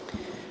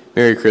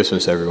Merry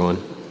Christmas,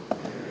 everyone.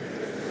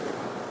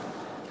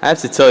 I have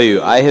to tell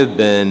you, I have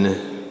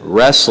been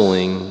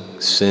wrestling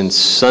since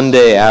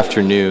Sunday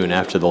afternoon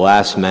after the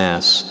last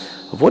Mass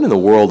of what in the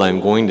world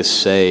I'm going to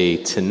say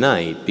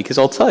tonight, because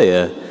I'll tell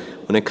you,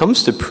 when it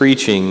comes to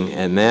preaching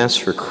at Mass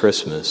for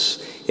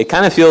Christmas, it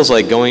kind of feels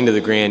like going to the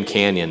Grand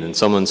Canyon and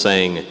someone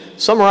saying,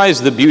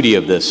 summarize the beauty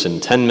of this in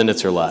 10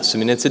 minutes or less. I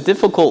mean, it's a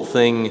difficult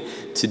thing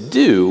to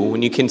do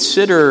when you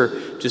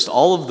consider just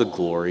all of the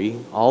glory,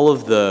 all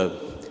of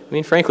the,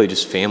 frankly,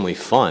 just family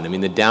fun.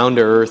 The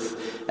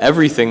down-to-earth,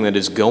 everything that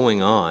is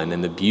going on,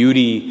 and the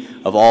beauty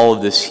of all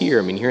of this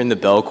here. Hearing the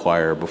bell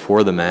choir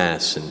before the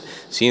Mass and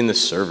seeing the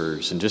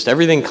servers and just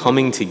everything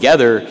coming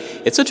together,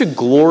 it's such a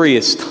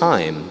glorious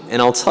time.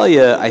 And I'll tell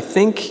you, I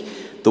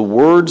think the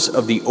words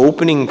of the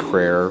opening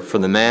prayer for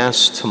the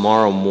Mass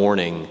tomorrow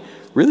morning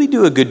really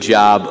do a good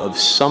job of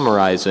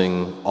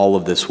summarizing all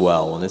of this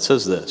well. And it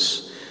says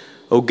this: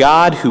 O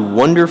God, who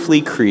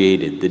wonderfully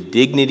created the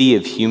dignity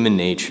of human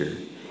nature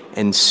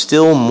and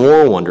still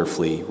more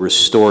wonderfully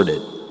restored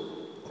it,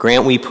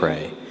 grant, we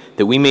pray,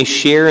 that we may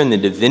share in the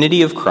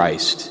divinity of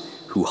Christ,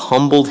 who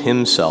humbled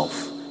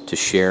himself to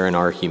share in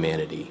our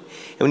humanity.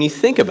 And when you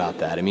think about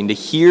that, to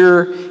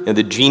hear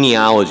the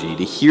genealogy,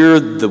 to hear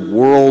the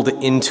world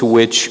into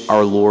which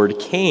our Lord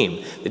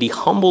came, that he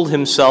humbled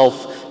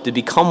himself to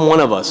become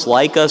one of us,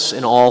 like us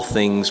in all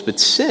things but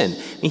sin.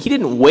 He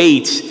didn't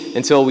wait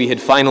until we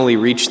had finally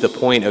reached the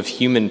point of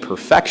human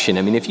perfection.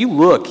 If you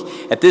look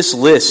at this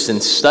list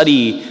and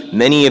study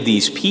many of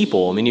these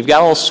people, you've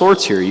got all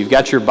sorts here. You've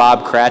got your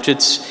Bob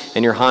Cratchits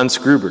and your Hans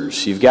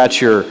Grubers. You've got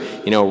your,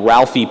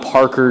 Ralphie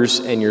Parkers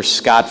and your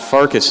Scott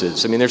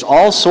Farkases. There's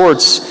all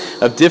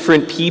sorts of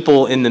different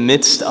people in the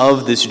midst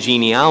of this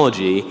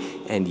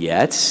genealogy, and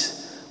yet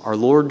our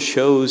Lord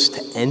chose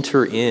to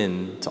enter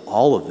into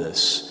all of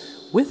this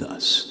with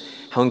us.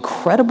 How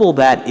incredible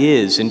that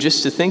is. And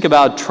just to think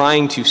about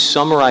trying to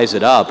summarize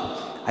it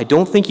up, I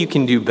don't think you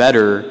can do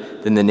better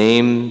than the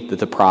name that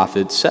the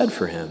prophet said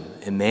for him: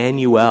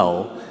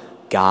 Emmanuel,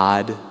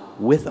 God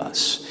with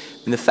us.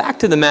 And the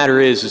fact of the matter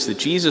is that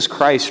Jesus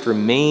Christ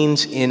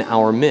remains in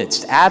our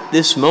midst at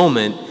this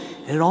moment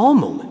and at all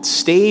moments,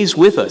 stays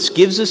with us,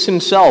 gives us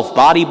himself,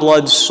 body,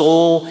 blood,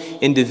 soul,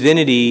 and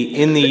divinity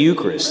in the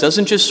Eucharist.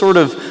 Doesn't just sort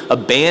of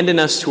abandon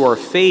us to our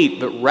fate,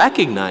 but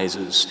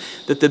recognizes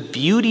that the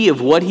beauty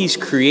of what he's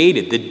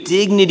created, the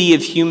dignity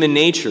of human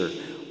nature,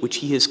 which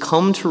he has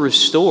come to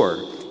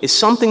restore, is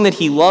something that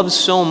he loves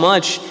so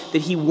much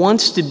that he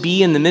wants to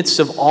be in the midst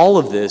of all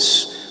of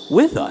this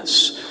with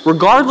us,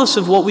 regardless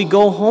of what we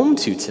go home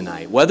to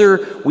tonight,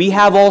 whether we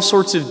have all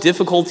sorts of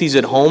difficulties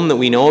at home that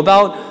we know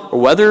about, or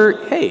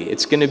whether, hey,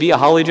 it's going to be a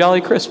holly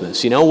jolly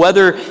Christmas,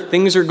 whether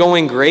things are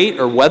going great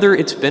or whether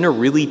it's been a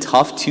really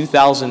tough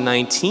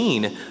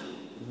 2019,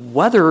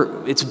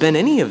 whether it's been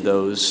any of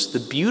those, the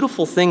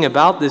beautiful thing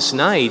about this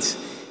night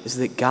is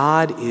that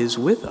God is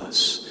with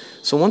us.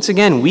 So once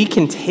again, we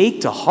can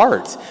take to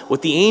heart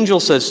what the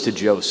angel says to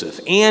Joseph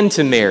and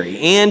to Mary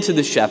and to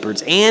the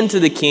shepherds and to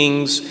the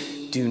kings: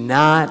 do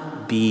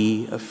not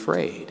be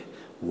afraid.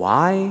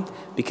 Why?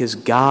 Because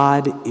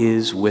God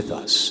is with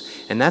us.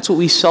 And that's what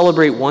we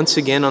celebrate once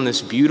again on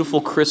this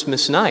beautiful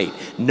Christmas night.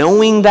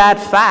 Knowing that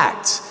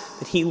fact,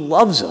 that he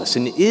loves us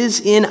and is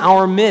in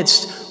our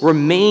midst,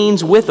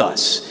 remains with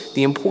us.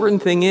 The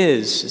important thing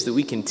is that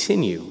we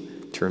continue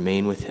to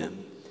remain with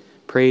him.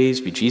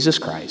 Praise be Jesus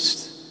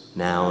Christ,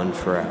 now and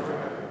forever.